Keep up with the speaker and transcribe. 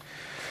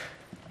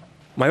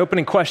My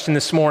opening question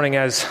this morning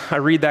as I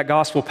read that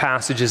gospel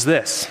passage is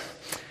this.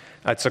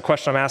 It's a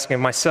question I'm asking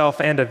of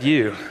myself and of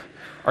you.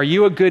 Are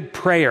you a good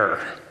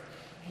prayer?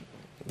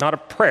 Not a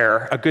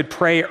prayer, a good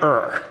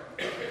prayer.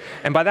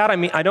 And by that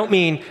I don't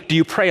mean do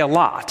you pray a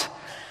lot?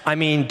 I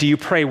mean, do you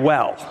pray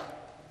well?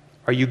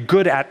 Are you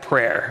good at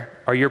prayer?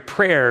 Are your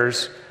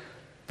prayers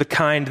the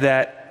kind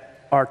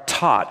that are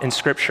taught in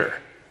Scripture?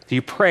 Do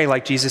you pray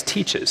like Jesus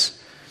teaches?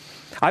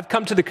 I've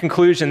come to the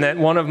conclusion that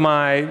one of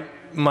my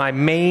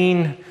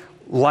main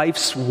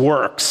life's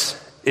works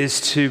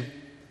is to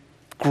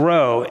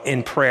grow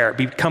in prayer,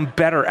 become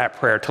better at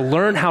prayer, to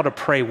learn how to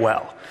pray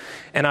well.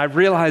 And I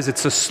realize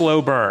it's a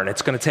slow burn.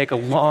 It's going to take a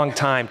long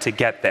time to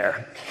get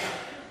there.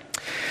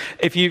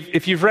 If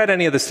you've read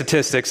any of the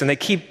statistics, and they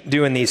keep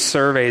doing these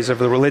surveys of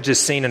the religious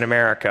scene in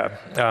America,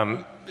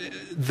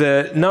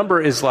 the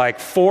number is like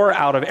 4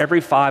 out of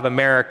every 5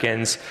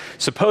 Americans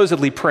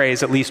supposedly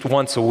prays at least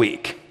once a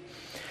week.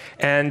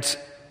 And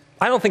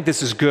I don't think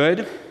this is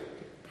good.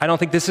 I don't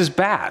think this is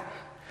bad.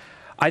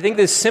 I think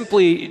this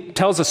simply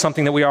tells us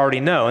something that we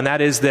already know, and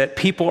that is that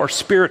people are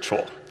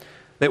spiritual,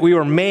 that we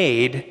were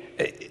made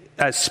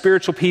as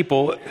spiritual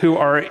people who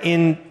are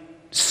in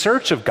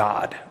search of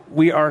God.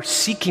 We are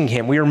seeking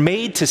Him. We are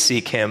made to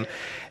seek Him.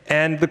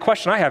 And the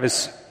question I have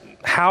is,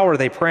 how are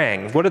they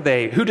praying? Who do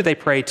they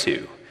pray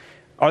to?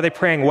 Are they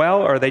praying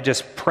well, or are they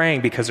just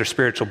praying because they're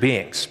spiritual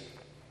beings?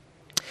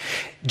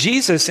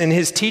 Jesus, in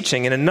His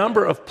teaching, in a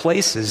number of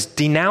places,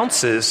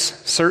 denounces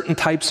certain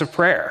types of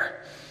prayer.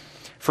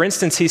 For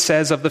instance, He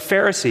says of the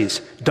Pharisees,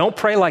 don't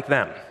pray like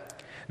them.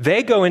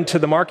 They go into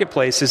the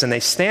marketplaces and they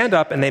stand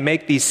up and they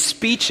make these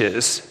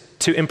speeches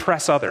to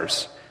impress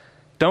others.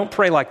 Don't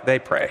pray like they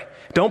pray.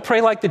 Don't pray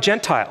like the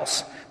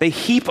Gentiles. They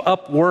heap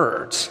up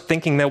words,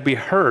 thinking they'll be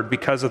heard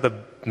because of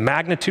the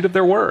magnitude of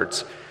their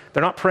words.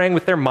 They're not praying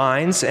with their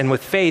minds, and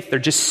with faith, they're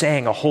just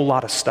saying a whole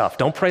lot of stuff.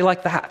 Don't pray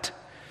like that.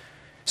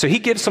 So He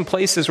gives some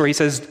places where He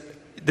says,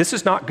 this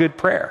is not good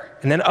prayer.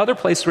 And then other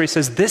places where He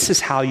says, this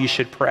is how you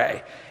should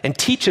pray, and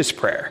teaches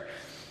prayer.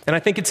 And I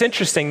think it's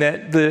interesting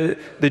that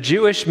the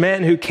Jewish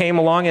men who came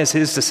along as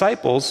His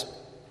disciples,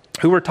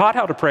 who were taught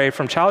how to pray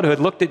from childhood,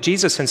 looked at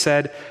Jesus and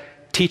said,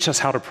 teach us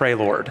how to pray,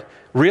 Lord,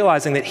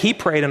 realizing that He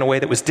prayed in a way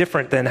that was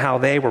different than how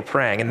they were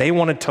praying, and they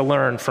wanted to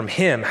learn from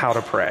Him how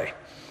to pray.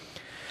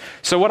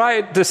 So what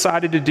I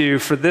decided to do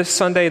for this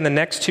Sunday and the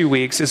next 2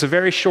 weeks is a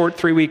very short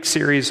 3-week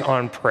series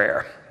on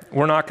prayer.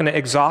 We're not going to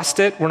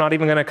exhaust it. We're not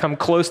even going to come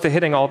close to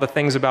hitting all the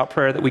things about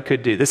prayer that we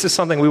could do. This is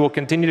something we will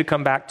continue to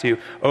come back to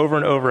over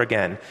and over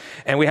again.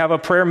 And we have a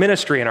prayer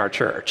ministry in our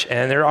church,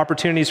 and there are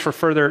opportunities for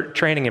further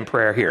training in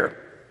prayer here.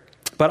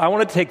 But I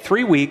wanted to take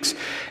 3 weeks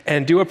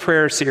and do a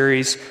prayer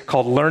series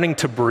called Learning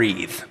to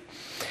Breathe.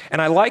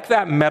 And I like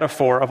that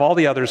metaphor of all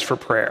the others for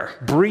prayer.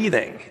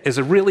 Breathing is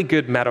a really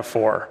good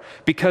metaphor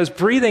because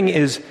breathing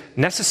is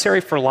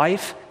necessary for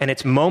life, and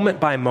it's moment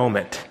by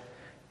moment.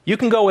 You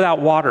can go without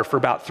water for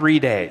about 3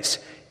 days.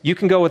 You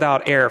can go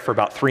without air for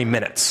about 3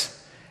 minutes.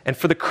 And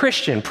for the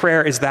Christian,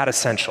 prayer is that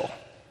essential.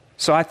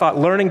 So I thought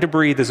learning to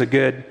breathe is a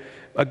good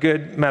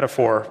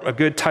metaphor, a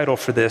good title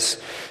for this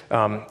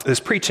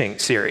preaching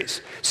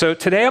series. So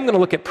today I'm going to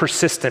look at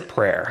persistent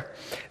prayer.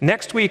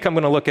 Next week I'm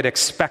going to look at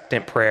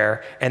expectant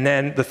prayer. And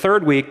then the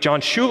third week,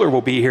 John Schuler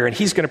will be here, and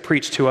he's going to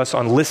preach to us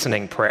on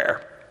listening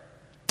prayer.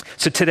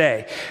 So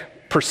today,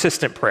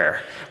 persistent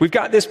prayer. We've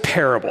got this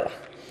parable.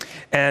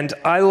 And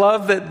I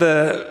love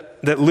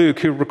that Luke,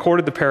 who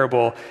recorded the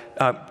parable,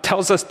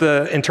 tells us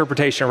the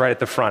interpretation right at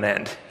the front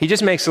end. He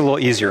just makes it a little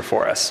easier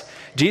for us.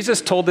 Jesus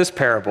told this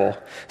parable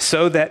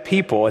so that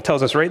people, it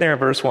tells us right there in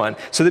verse 1,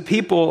 so that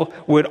people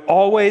would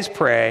always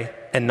pray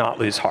and not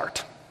lose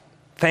heart.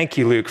 Thank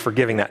you, Luke, for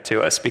giving that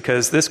to us,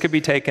 because this could be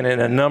taken in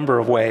a number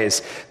of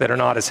ways that are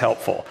not as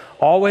helpful.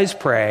 Always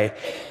pray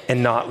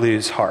and not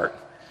lose heart.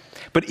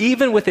 But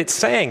even with it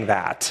saying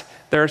that,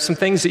 there are some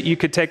things that you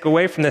could take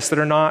away from this that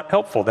are not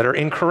helpful, that are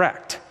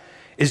incorrect.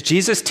 Is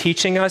Jesus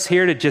teaching us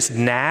here to just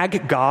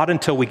nag God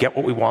until we get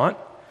what we want?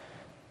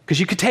 Because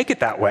you could take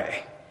it that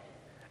way.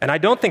 And I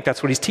don't think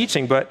that's what He's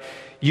teaching, but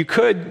you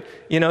could,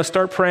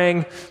 start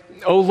praying,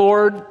 oh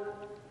Lord,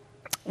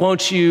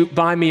 won't you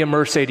buy me a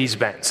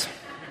Mercedes-Benz?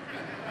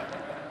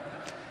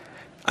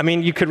 I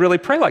mean, you could really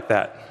pray like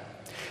that.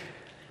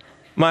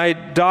 My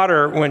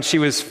daughter, when she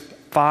was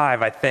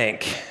 5, I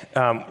think,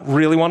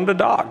 really wanted a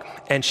dog,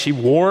 and she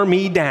wore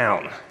me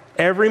down.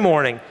 Every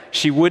morning,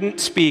 she wouldn't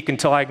speak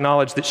until I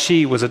acknowledged that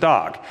she was a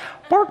dog.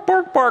 Bark,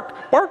 bark,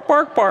 bark, bark,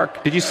 bark,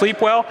 bark. Did you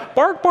sleep well?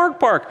 Bark, bark,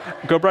 bark.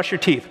 Go brush your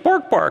teeth.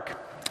 Bark, bark.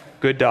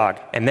 Good dog.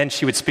 And then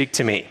she would speak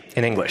to me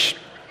in English.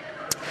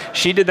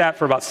 She did that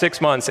for about 6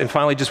 months and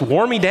finally just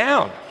wore me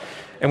down.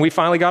 And we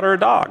finally got her a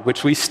dog,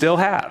 which we still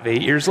have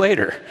 8 years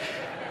later.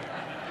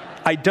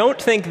 I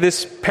don't think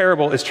this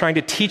parable is trying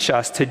to teach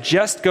us to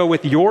just go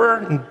with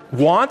your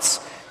wants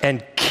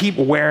and keep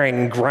wearing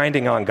and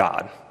grinding on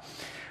God.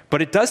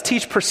 But it does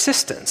teach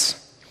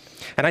persistence.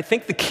 And I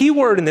think the key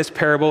word in this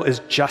parable is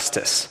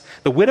justice.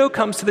 The widow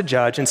comes to the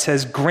judge and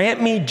says,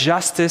 grant me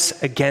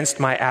justice against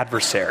my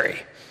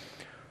adversary.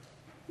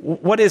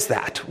 What is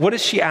that? What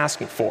is she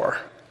asking for?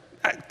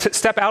 to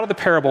step out of the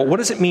parable, what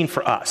does it mean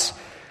for us?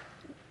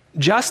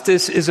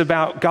 Justice is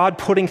about God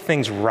putting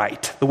things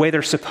right, the way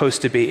they're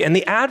supposed to be. And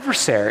the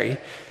adversary,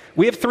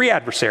 we have three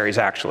adversaries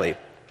actually.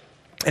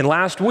 And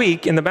last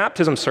week in the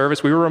baptism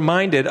service, we were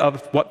reminded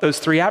of what those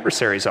three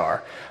adversaries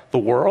are: the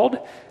world,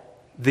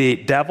 the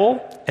devil,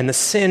 and the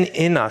sin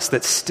in us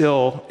that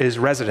still is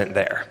resident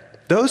there.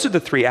 Those are the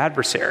three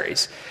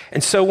adversaries.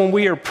 And so when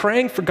we are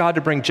praying for God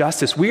to bring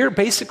justice, we are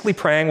basically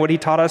praying what he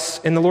taught us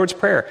in the Lord's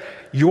Prayer: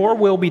 your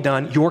will be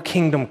done, your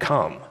kingdom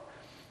come.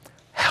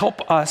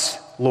 Help us,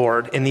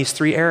 Lord, in these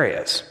three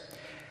areas.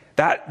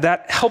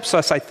 That helps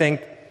us, I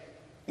think,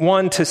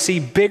 one, to see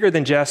bigger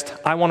than just,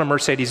 I want a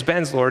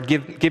Mercedes-Benz, Lord,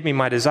 give me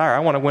my desire. I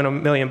want to win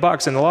 $1 million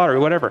in the lottery,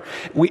 whatever.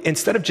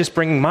 Instead of just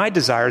bringing my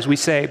desires, we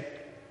say,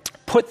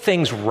 put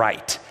things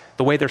right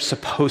the way they're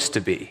supposed to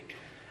be.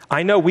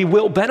 I know we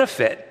will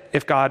benefit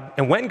if God,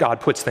 and when God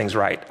puts things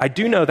right. I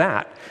do know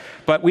that.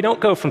 But we don't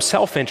go from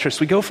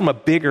self-interest. We go from a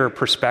bigger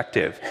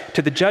perspective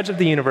to the judge of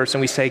the universe, and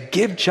we say,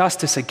 give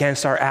justice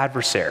against our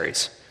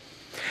adversaries.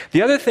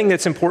 The other thing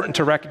that's important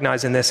to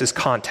recognize in this is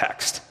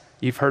context.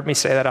 You've heard me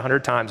say that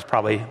 100 times,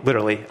 probably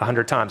literally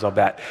 100 times, I'll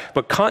bet.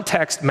 But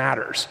context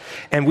matters.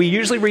 And we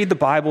usually read the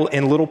Bible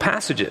in little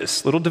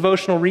passages, little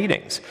devotional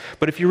readings.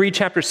 But if you read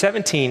chapter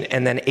 17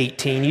 and then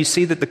 18, you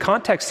see that the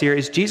context here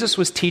is Jesus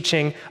was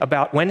teaching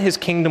about when his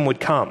kingdom would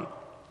come.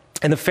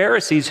 And the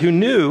Pharisees, who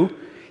knew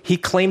he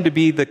claimed to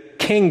be the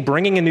king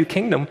bringing a new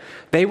kingdom,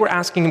 they were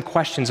asking him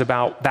questions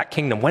about that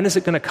kingdom. When is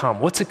it going to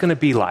come? What's it going to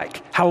be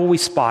like? How will we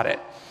spot it?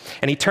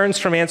 And he turns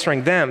from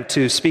answering them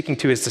to speaking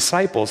to his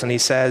disciples, and he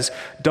says,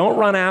 don't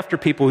run after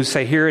people who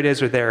say, here it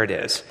is or there it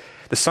is.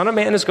 The Son of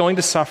Man is going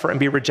to suffer and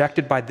be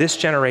rejected by this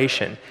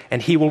generation,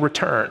 and he will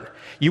return.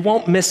 You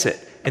won't miss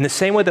it. In the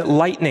same way that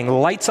lightning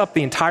lights up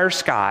the entire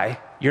sky,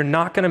 you're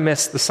not going to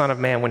miss the Son of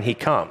Man when he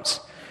comes.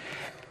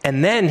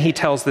 And then he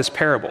tells this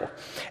parable,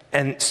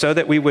 and so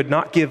that we would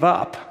not give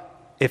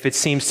up if it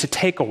seems to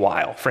take a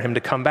while for him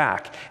to come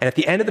back. And at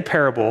the end of the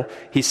parable,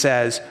 he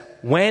says,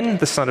 when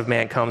the Son of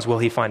Man comes, will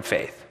he find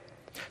faith?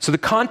 So the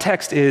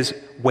context is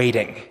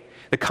waiting.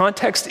 The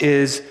context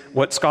is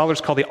what scholars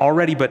call the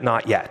already but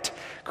not yet.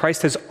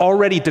 Christ has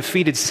already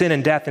defeated sin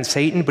and death and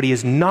Satan, but he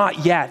has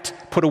not yet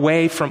put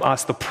away from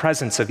us the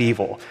presence of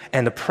evil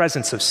and the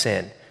presence of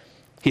sin.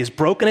 He has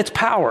broken its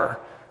power,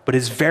 but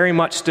is very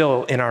much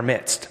still in our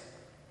midst.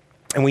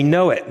 And we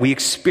know it. We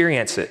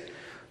experience it.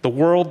 The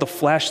world, the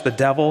flesh, the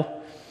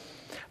devil.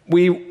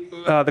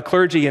 The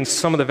clergy and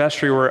some of the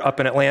vestry were up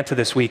in Atlanta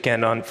this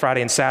weekend on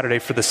Friday and Saturday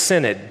for the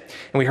Synod, and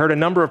we heard a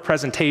number of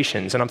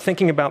presentations, and I'm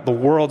thinking about the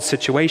world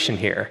situation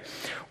here.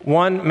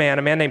 One man,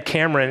 a man named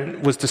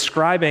Cameron, was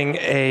describing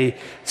a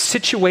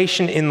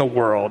situation in the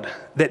world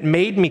that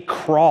made me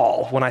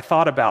crawl when I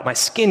thought about it. My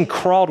skin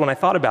crawled when I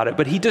thought about it,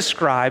 but he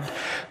described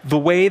the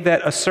way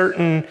that a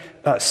certain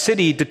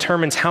city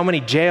determines how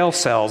many jail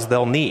cells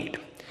they'll need.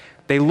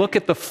 They look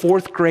at the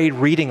 4th grade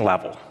reading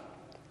level.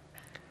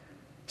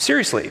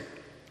 Seriously.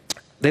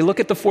 They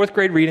look at the 4th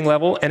grade reading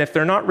level, and if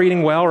they're not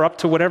reading well or up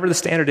to whatever the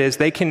standard is,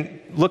 they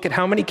can look at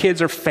how many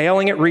kids are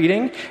failing at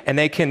reading, and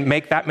they can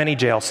make that many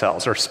jail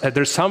cells, or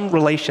there's some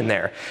relation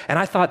there. And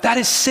I thought, that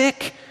is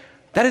sick.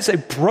 That is a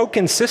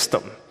broken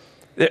system.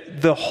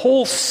 The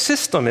whole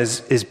system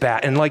is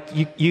bad. And like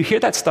you hear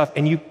that stuff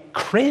and you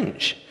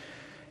cringe.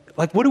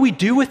 Like, what do we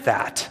do with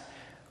that?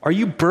 Are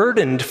you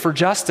burdened for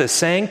justice,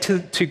 saying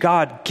to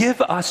God,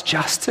 give us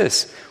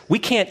justice? We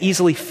can't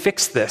easily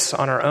fix this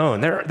on our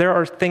own. There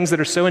are things that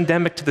are so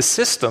endemic to the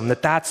system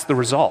that that's the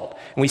result.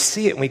 And we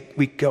see it and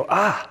we go,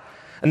 ah.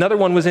 Another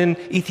one was in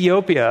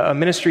Ethiopia, a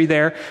ministry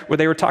there where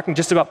they were talking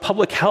just about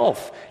public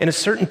health. In a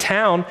certain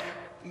town,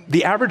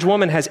 the average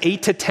woman has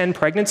 8 to 10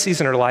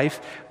 pregnancies in her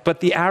life, but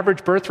the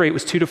average birth rate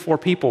was 2 to 4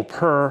 people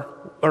per,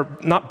 or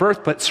not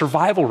birth, but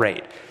survival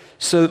rate.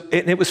 So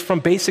it was from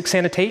basic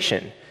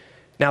sanitation.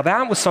 Now,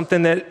 that was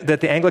something that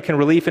the Anglican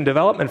Relief and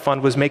Development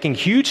Fund was making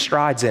huge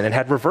strides in and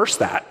had reversed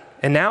that.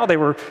 And now they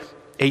were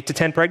 8 to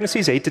 10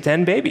 pregnancies, 8 to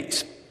 10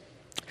 babies.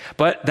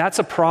 But that's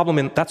a problem,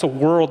 and that's a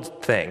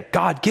world thing.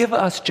 God, give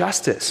us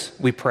justice,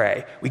 we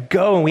pray. We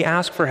go and we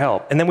ask for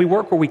help, and then we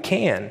work where we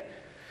can.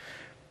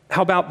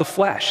 How about the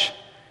flesh?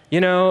 You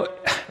know,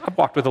 I've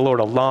walked with the Lord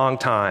a long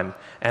time,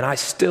 and I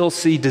still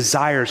see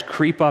desires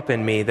creep up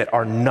in me that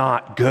are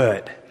not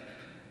good.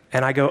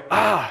 And I go,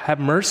 have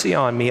mercy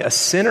on me, a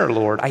sinner,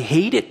 Lord. I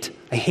hate it.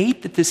 I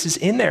hate that this is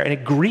in there, and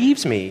it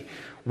grieves me.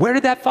 Where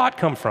did that thought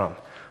come from?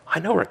 I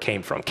know where it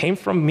came from. It came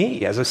from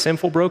me as a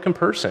sinful, broken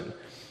person.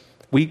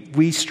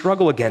 We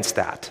struggle against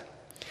that.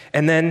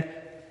 And then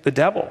the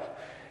devil.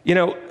 You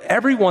know,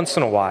 every once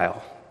in a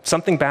while,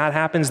 something bad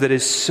happens that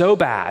is so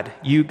bad,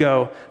 you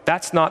go,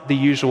 that's not the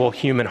usual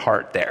human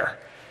heart there.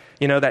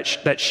 You know,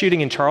 that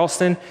shooting in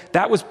Charleston,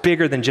 that was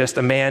bigger than just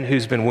a man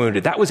who's been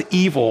wounded. That was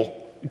evil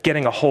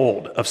getting a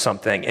hold of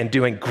something and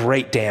doing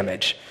great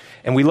damage.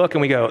 And we look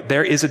and we go,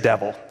 there is a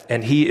devil,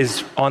 and he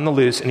is on the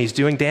loose, and he's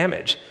doing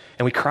damage.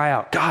 And we cry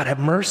out, God, have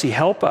mercy,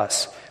 help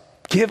us.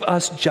 Give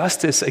us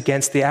justice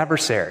against the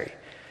adversary.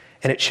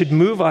 And it should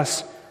move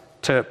us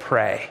to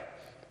pray.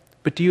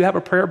 But do you have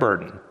a prayer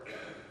burden?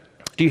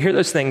 Do you hear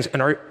those things,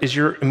 and is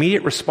your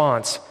immediate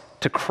response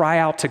to cry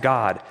out to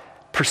God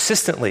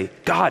persistently,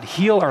 God,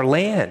 heal our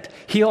land,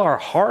 heal our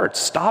hearts,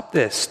 stop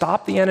this,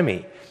 stop the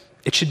enemy?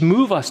 It should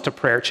move us to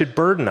prayer. It should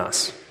burden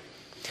us.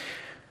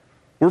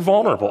 We're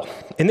vulnerable.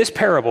 In this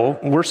parable,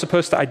 we're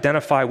supposed to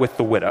identify with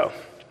the widow.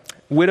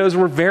 Widows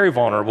were very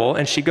vulnerable,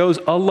 and she goes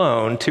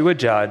alone to a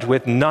judge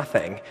with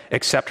nothing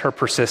except her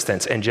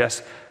persistence and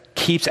just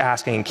keeps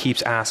asking and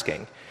keeps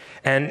asking.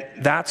 And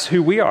that's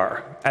who we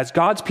are. As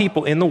God's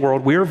people in the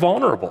world, we are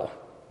vulnerable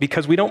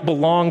because we don't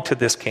belong to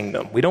this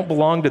kingdom. We don't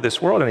belong to this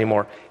world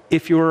anymore.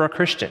 If you are a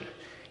Christian,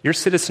 your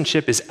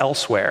citizenship is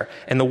elsewhere,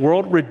 and the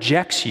world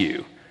rejects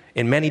you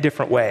in many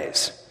different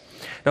ways.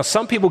 Now,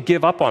 some people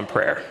give up on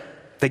prayer.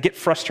 They get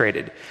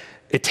frustrated.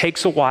 It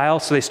takes a while,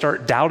 so they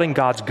start doubting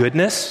God's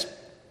goodness.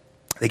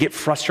 They get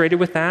frustrated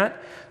with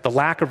that, the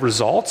lack of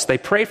results. They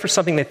pray for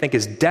something they think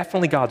is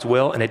definitely God's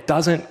will, and it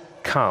doesn't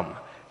come.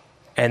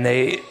 And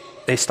they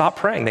stop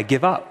praying. They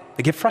give up.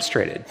 They get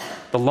frustrated.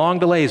 The long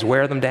delays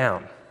wear them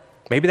down.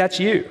 Maybe that's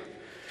you.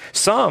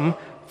 Some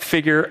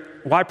figure,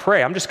 why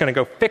pray? I'm just going to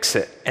go fix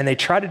it. And they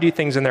try to do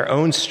things in their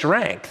own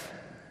strength.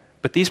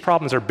 But these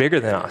problems are bigger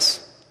than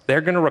us.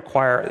 They're going to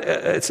require,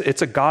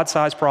 it's a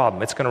God-sized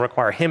problem. It's going to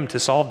require him to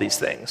solve these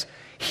things.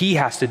 He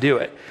has to do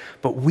it.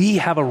 But we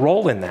have a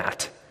role in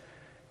that.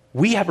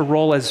 We have a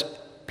role as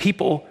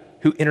people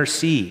who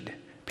intercede,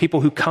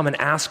 people who come and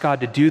ask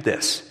God to do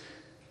this.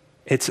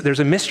 There's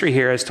a mystery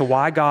here as to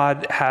why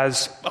God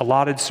has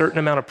allotted a certain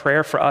amount of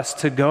prayer for us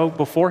to go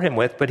before him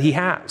with, but he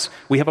has.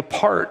 We have a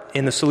part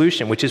in the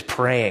solution, which is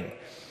praying.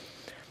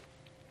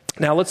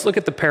 Now let's look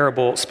at the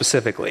parable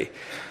specifically.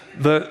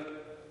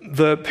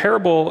 The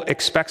parable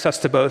expects us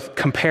to both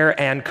compare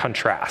and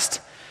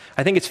contrast.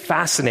 I think it's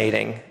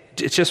fascinating.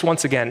 It's just,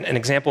 once again, an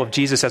example of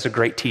Jesus as a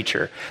great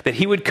teacher, that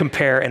he would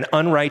compare an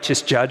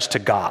unrighteous judge to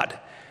God.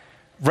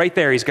 Right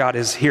there, he's got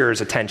his hearer's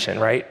attention,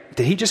 right?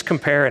 Did he just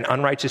compare an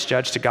unrighteous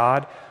judge to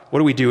God? What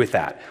do we do with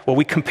that? Well,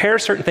 we compare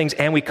certain things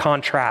and we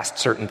contrast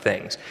certain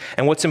things.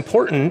 And what's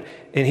important,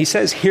 and he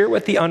says, hear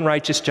what the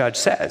unrighteous judge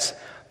says.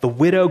 The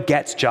widow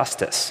gets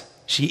justice.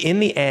 She, in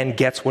the end,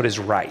 gets what is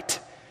right.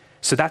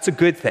 So that's a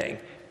good thing.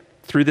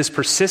 Through this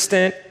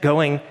persistent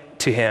going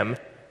to him,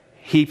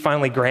 he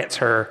finally grants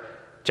her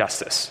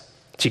justice.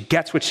 She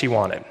gets what she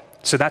wanted.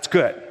 So that's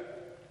good.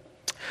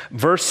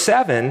 Verse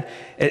 7,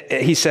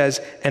 he says,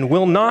 and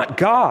will not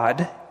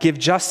God give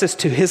justice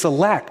to his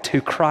elect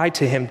who cry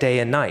to him day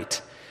and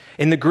night?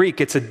 In the Greek,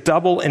 it's a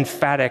double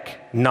emphatic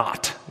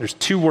not. There's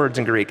two words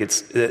in Greek.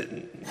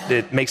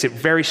 It makes it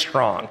very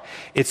strong.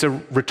 It's a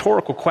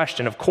rhetorical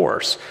question, of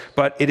course,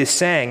 but it is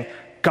saying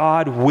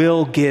God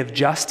will give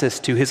justice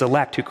to his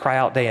elect who cry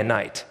out day and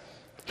night.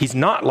 He's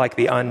not like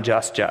the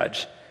unjust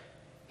judge.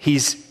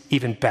 He's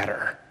even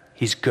better.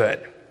 He's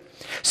good.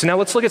 So now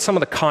let's look at some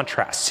of the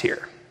contrasts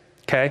here.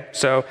 Okay,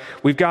 so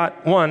we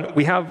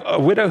have a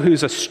widow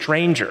who's a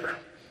stranger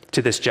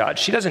to this judge.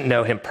 She doesn't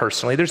know him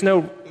personally. There's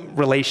no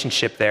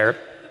relationship there.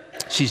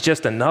 She's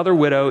just another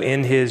widow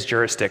in his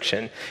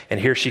jurisdiction, and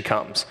here she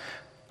comes.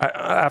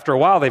 After a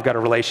while, they've got a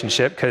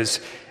relationship because,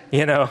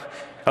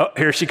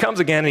 here she comes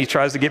again, and he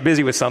tries to get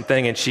busy with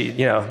something, and she,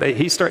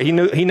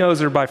 he knows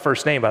her by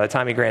first name by the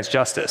time he grants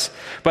justice.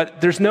 But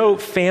there's no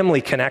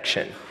family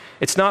connection.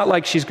 It's not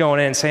like she's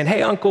going in and saying,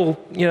 hey, uncle,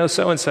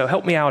 so-and-so,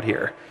 help me out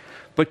here.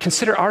 But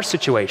consider our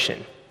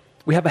situation.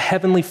 We have a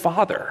heavenly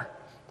Father.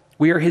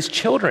 We are his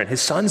children, his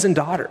sons and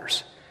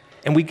daughters.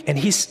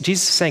 Jesus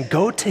is saying,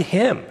 go to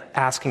him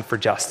asking for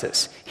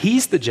justice.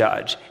 He's the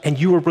judge, and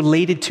you are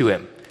related to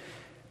him.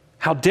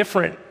 How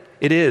different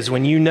it is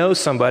when you know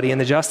somebody in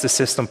the justice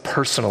system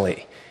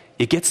personally.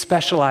 You get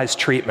specialized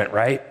treatment,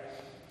 right?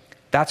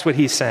 That's what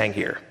he's saying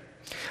here.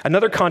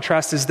 Another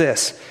contrast is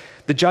this.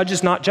 The judge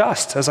is not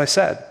just, as I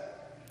said.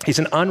 He's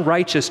an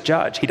unrighteous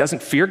judge. He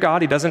doesn't fear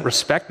God. He doesn't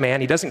respect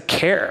man. He doesn't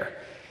care.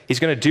 He's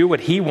going to do what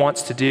he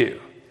wants to do.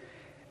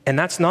 And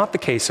that's not the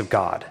case of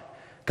God.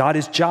 God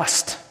is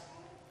just.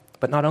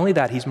 But not only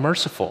that, he's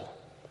merciful.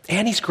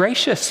 And he's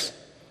gracious.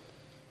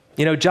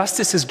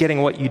 Justice is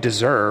getting what you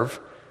deserve.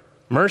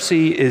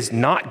 Mercy is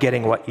not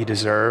getting what you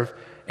deserve.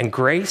 And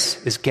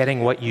grace is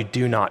getting what you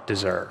do not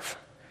deserve.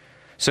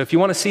 So if you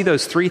want to see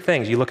those three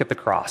things, you look at the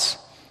cross.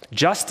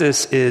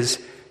 Justice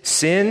is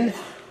sin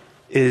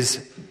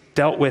is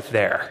dealt with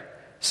there.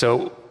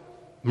 So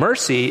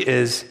mercy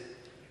is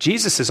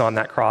Jesus is on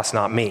that cross,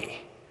 not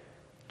me.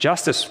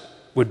 Justice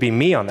would be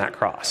me on that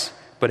cross.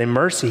 But in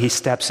mercy, he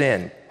steps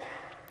in.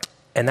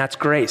 And that's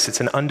grace. It's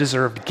an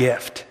undeserved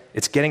gift.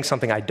 It's getting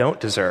something I don't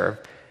deserve.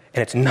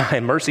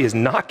 And mercy is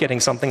not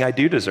getting something I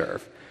do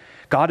deserve.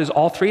 God is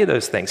all three of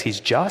those things. He's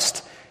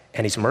just,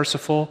 and he's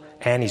merciful,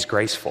 and he's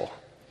graceful.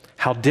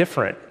 How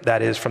different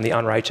that is from the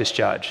unrighteous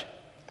judge.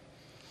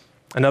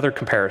 Another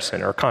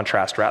comparison, or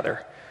contrast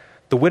rather.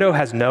 The widow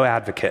has no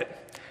advocate.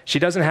 She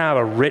doesn't have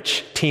a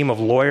rich team of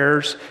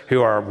lawyers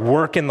who are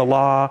working the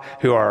law,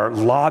 who are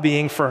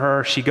lobbying for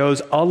her. She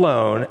goes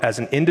alone as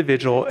an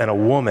individual and a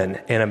woman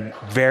in a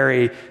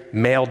very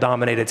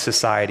male-dominated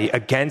society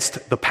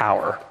against the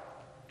power.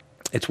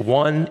 It's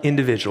one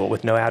individual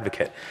with no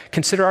advocate.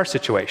 Consider our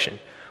situation.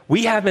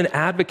 We have an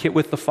advocate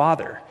with the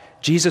Father,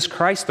 Jesus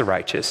Christ the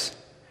righteous.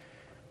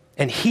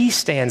 And he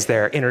stands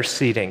there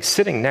interceding,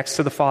 sitting next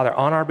to the Father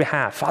on our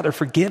behalf. Father,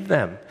 forgive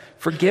them.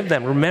 Forgive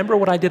them. Remember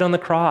what I did on the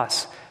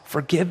cross.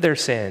 Forgive their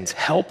sins.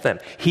 Help them.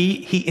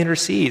 He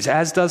intercedes,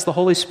 as does the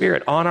Holy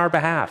Spirit, on our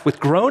behalf with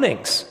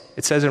groanings,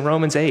 it says in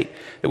Romans 8,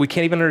 that we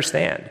can't even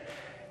understand.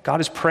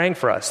 God is praying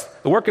for us.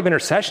 The work of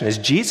intercession is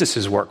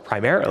Jesus' work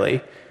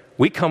primarily.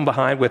 We come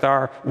behind with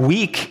our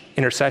weak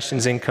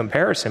intercessions in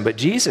comparison, but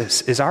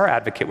Jesus is our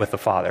advocate with the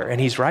Father, and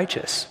he's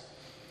righteous.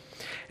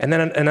 And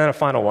then a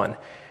final one.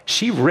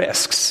 She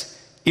risks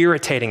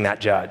irritating that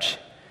judge,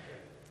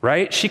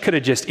 right? She could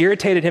have just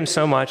irritated him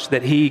so much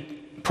that he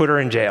put her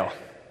in jail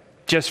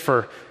just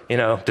for,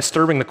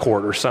 disturbing the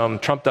court or some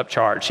trumped up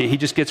charge. He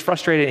just gets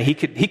frustrated, and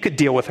he could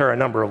deal with her a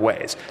number of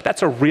ways.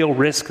 That's a real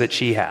risk that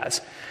she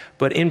has.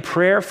 But in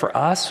prayer for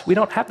us, we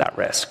don't have that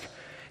risk.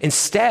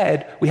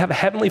 Instead, we have a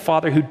Heavenly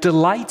Father who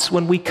delights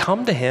when we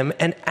come to him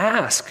and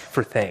ask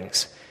for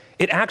things.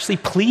 It actually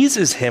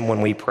pleases him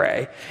when we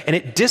pray, and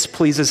it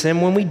displeases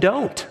him when we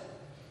don't.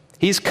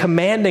 He's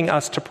commanding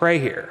us to pray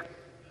here.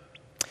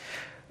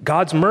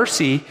 God's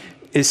mercy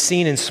is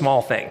seen in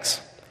small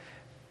things.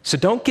 So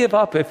don't give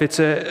up if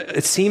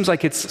it seems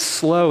like it's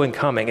slow in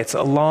coming. It's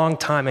a long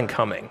time in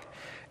coming.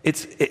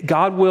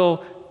 God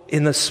will,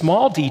 in the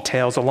small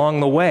details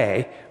along the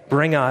way,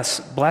 bring us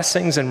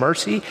blessings and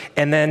mercy,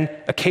 and then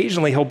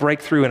occasionally he'll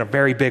break through in a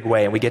very big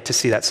way, and we get to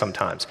see that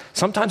sometimes.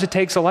 Sometimes it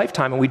takes a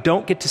lifetime, and we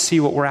don't get to see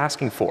what we're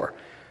asking for.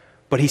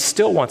 But he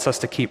still wants us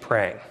to keep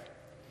praying.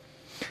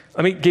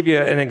 Let me give you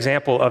an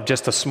example of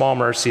just a small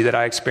mercy that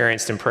I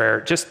experienced in prayer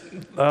just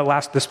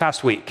this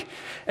past week.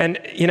 And,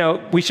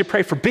 we should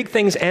pray for big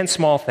things and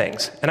small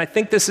things. And I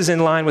think this is in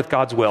line with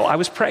God's will. I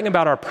was praying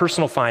about our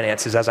personal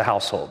finances as a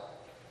household.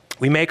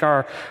 We make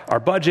our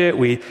budget.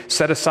 We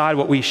set aside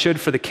what we should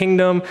for the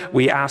kingdom.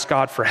 We ask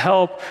God for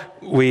help.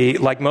 We,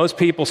 like most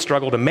people,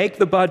 struggle to make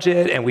the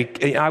budget.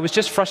 And I was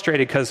just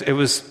frustrated because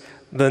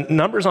the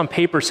numbers on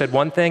paper said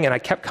one thing, and I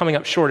kept coming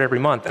up short every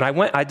month. And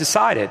I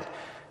decided,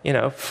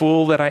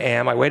 fool that I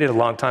am, I waited a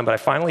long time, but I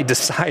finally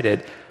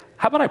decided,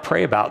 how about I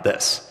pray about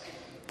this?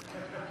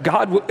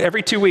 God,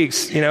 every 2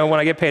 weeks, when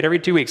I get paid every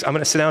 2 weeks, I'm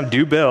going to sit down and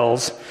do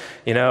bills,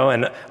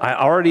 and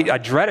I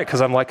dread it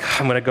because I'm like,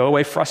 I'm going to go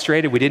away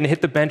frustrated. We didn't hit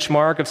the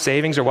benchmark of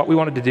savings or what we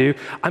wanted to do.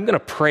 I'm going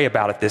to pray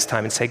about it this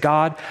time and say,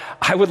 God,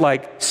 I would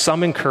like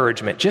some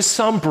encouragement, just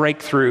some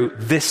breakthrough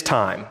this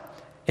time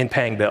in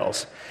paying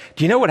bills.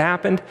 Do you know what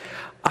happened?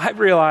 I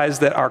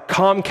realized that our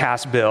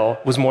Comcast bill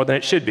was more than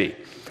it should be.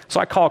 So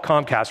I call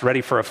Comcast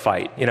ready for a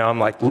fight. I'm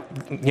like,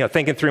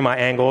 thinking through my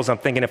angles. I'm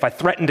thinking, if I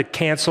threaten to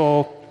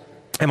cancel,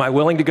 am I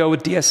willing to go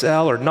with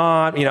DSL or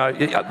not?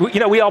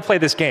 We all play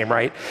this game,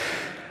 right?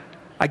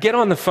 I get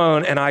on the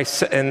phone, and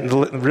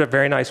a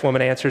very nice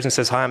woman answers and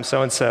says, hi, I'm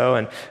so-and-so,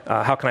 and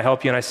how can I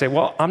help you? And I say,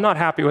 well, I'm not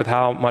happy with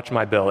how much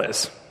my bill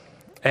is.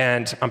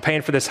 And I'm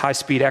paying for this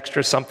high-speed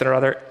extra something or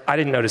other. I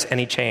didn't notice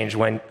any change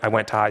when I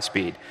went to high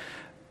speed.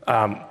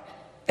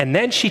 And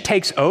then she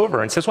takes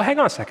over and says, well, hang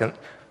on a second.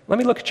 Let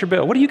me look at your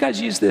bill. What do you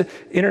guys use the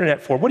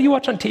internet for? What do you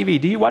watch on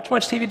TV? Do you watch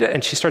much TV?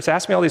 And she starts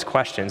asking me all these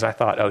questions. I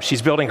thought, oh,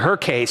 she's building her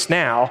case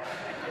now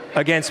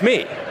against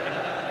me.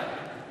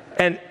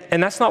 And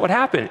that's not what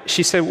happened.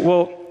 She said,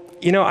 well,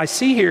 I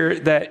see here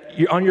that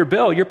on your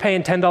bill, you're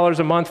paying $10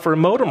 a month for a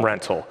modem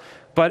rental,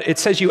 but it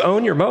says you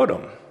own your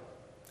modem.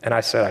 And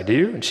I said, I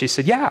do? And she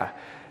said, yeah.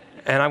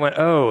 And I went,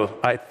 oh,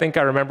 I think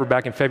I remember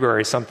back in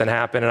February something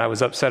happened, and I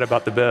was upset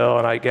about the bill,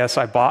 and I guess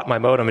I bought my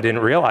modem and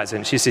didn't realize it.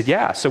 And she said,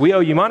 yeah, so we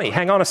owe you money.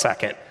 Hang on a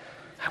second.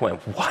 I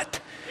went, what?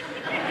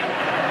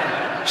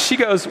 She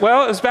goes,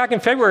 well, it was back in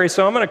February,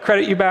 so I'm going to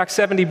credit you back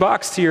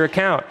 $70 to your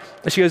account.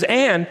 And she goes,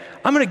 and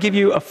I'm going to give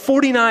you a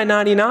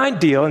 $49.99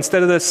 deal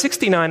instead of the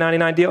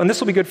 $69.99 deal, and this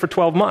will be good for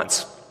 12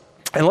 months.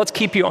 And let's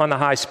keep you on the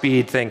high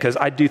speed thing, because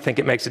I do think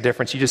it makes a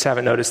difference. You just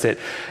haven't noticed it.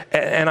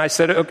 And I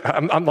said, okay,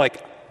 I'm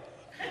like,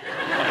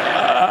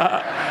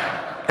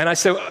 and I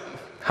said,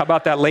 how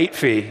about that late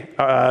fee?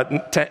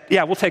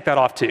 Yeah, we'll take that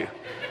off too.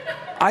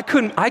 I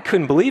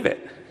couldn't believe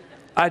it.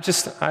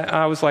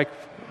 I was like,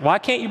 why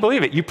can't you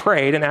believe it? You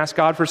prayed and asked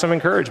God for some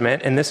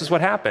encouragement, and this is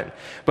what happened.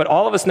 But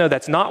all of us know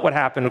that's not what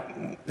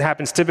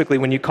happens typically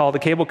when you call the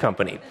cable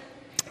company.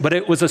 But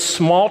it was a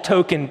small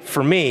token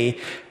for me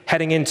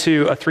heading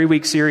into a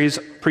 3-week series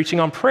preaching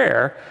on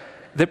prayer,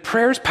 that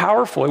prayer is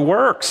powerful. It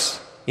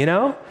works,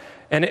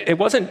 And it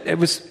wasn't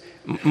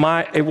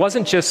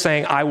just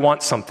saying, I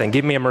want something,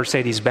 give me a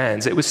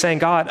Mercedes-Benz. It was saying,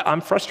 God,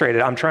 I'm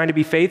frustrated. I'm trying to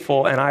be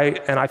faithful, and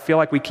I feel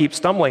like we keep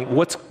stumbling.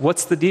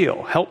 What's the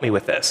deal? Help me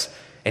with this.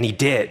 And he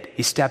did.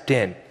 He stepped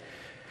in.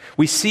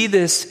 We see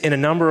this in a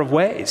number of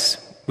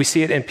ways. We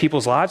see it in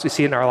people's lives. We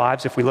see it in our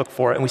lives if we look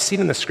for it, and we see it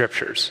in the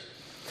scriptures.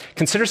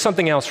 Consider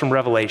something else from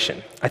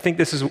Revelation. I think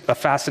this is a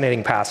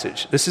fascinating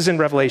passage. This is in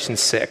Revelation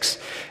 6.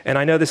 And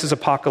I know this is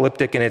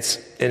apocalyptic in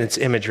its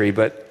imagery,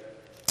 but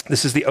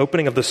this is the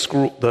opening of the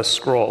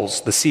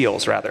scrolls, the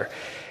seals, rather.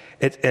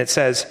 It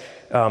says,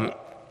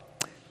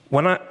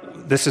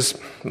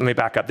 Let me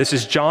back up. This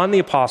is John the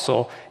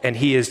Apostle, and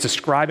he is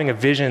describing a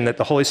vision that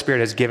the Holy Spirit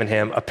has given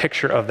him, a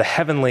picture of the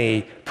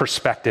heavenly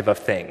perspective of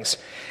things.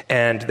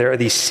 And there are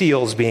these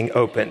seals being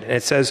opened. And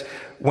it says,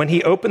 when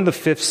he opened the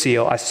fifth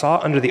seal, I saw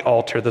under the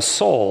altar the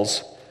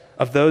souls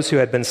of those who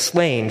had been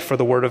slain for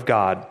the word of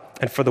God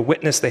and for the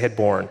witness they had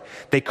borne.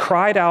 They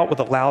cried out with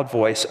a loud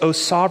voice, O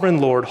sovereign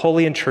Lord,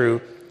 holy and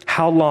true,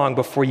 how long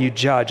before you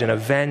judge and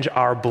avenge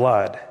our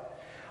blood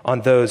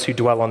on those who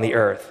dwell on the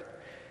earth?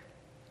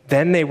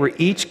 Then they were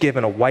each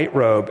given a white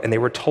robe, and they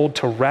were told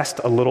to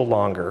rest a little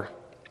longer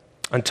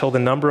until the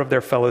number of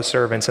their fellow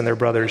servants and their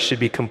brothers should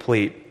be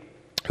complete,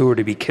 who were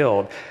to be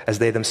killed as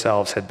they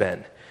themselves had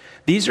been.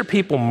 These are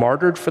people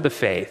martyred for the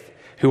faith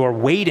who are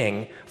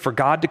waiting for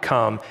God to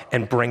come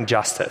and bring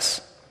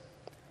justice.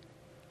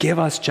 Give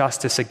us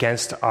justice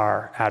against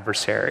our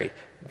adversary.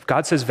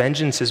 God says,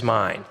 vengeance is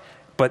mine,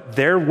 but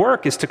their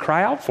work is to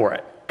cry out for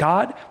it.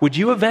 God, would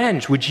you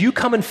avenge? Would you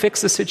come and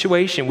fix the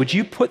situation? Would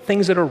you put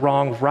things that are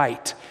wrong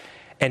right?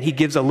 And he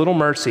gives a little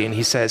mercy and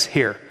he says,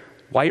 here,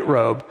 white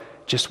robe,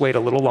 just wait a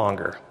little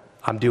longer.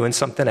 I'm doing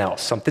something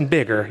else, something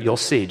bigger. You'll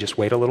see, just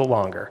wait a little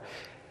longer.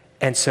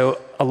 And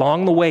so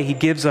along the way, he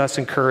gives us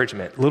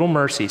encouragement, little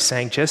mercy,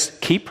 saying,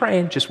 just keep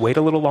praying, just wait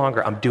a little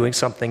longer. I'm doing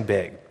something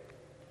big.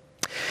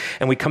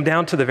 And we come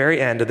down to the very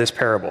end of this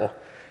parable,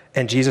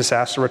 and Jesus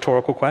asks a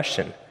rhetorical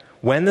question.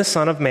 When the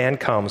Son of Man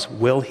comes,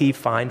 will he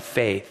find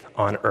faith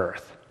on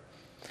earth?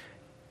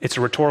 It's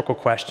a rhetorical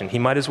question. He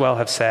might as well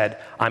have said,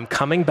 I'm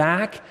coming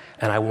back,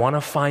 and I want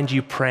to find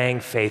you praying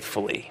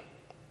faithfully.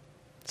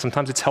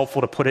 Sometimes it's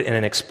helpful to put it in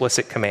an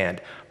explicit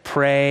command.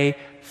 Pray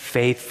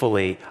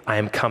faithfully. I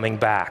am coming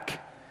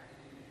back.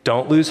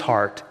 Don't lose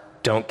heart.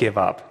 Don't give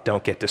up.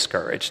 Don't get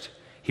discouraged.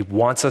 He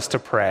wants us to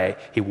pray.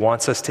 He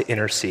wants us to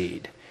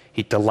intercede.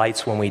 He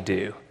delights when we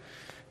do.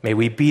 May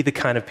we be the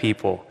kind of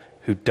people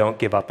who don't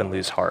give up and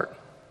lose heart.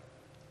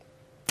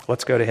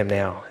 Let's go to him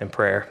now in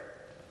prayer.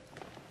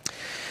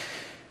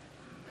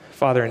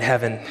 Father in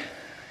heaven,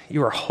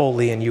 you are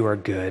holy and you are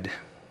good.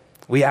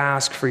 We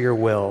ask for your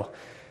will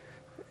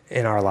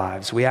in our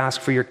lives. We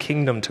ask for your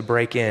kingdom to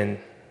break in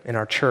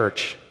our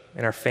church,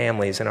 in our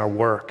families, in our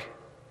work,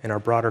 in our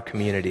broader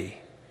community.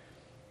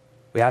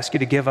 We ask you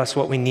to give us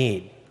what we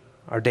need,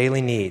 our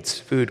daily needs,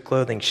 food,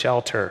 clothing,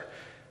 shelter,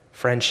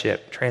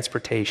 friendship,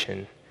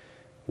 transportation,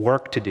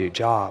 work to do,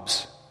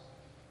 jobs.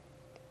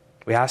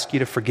 We ask you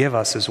to forgive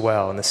us as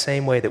well in the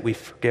same way that we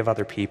forgive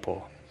other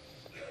people.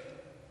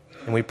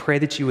 And we pray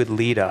that you would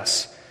lead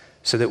us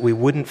so that we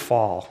wouldn't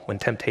fall when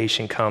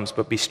temptation comes,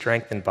 but be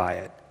strengthened by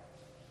it.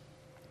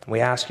 We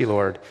ask you,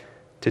 Lord,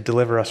 to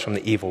deliver us from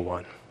the evil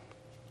one.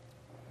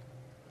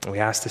 And we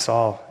ask this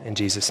all in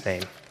Jesus'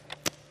 name.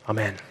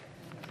 Amen.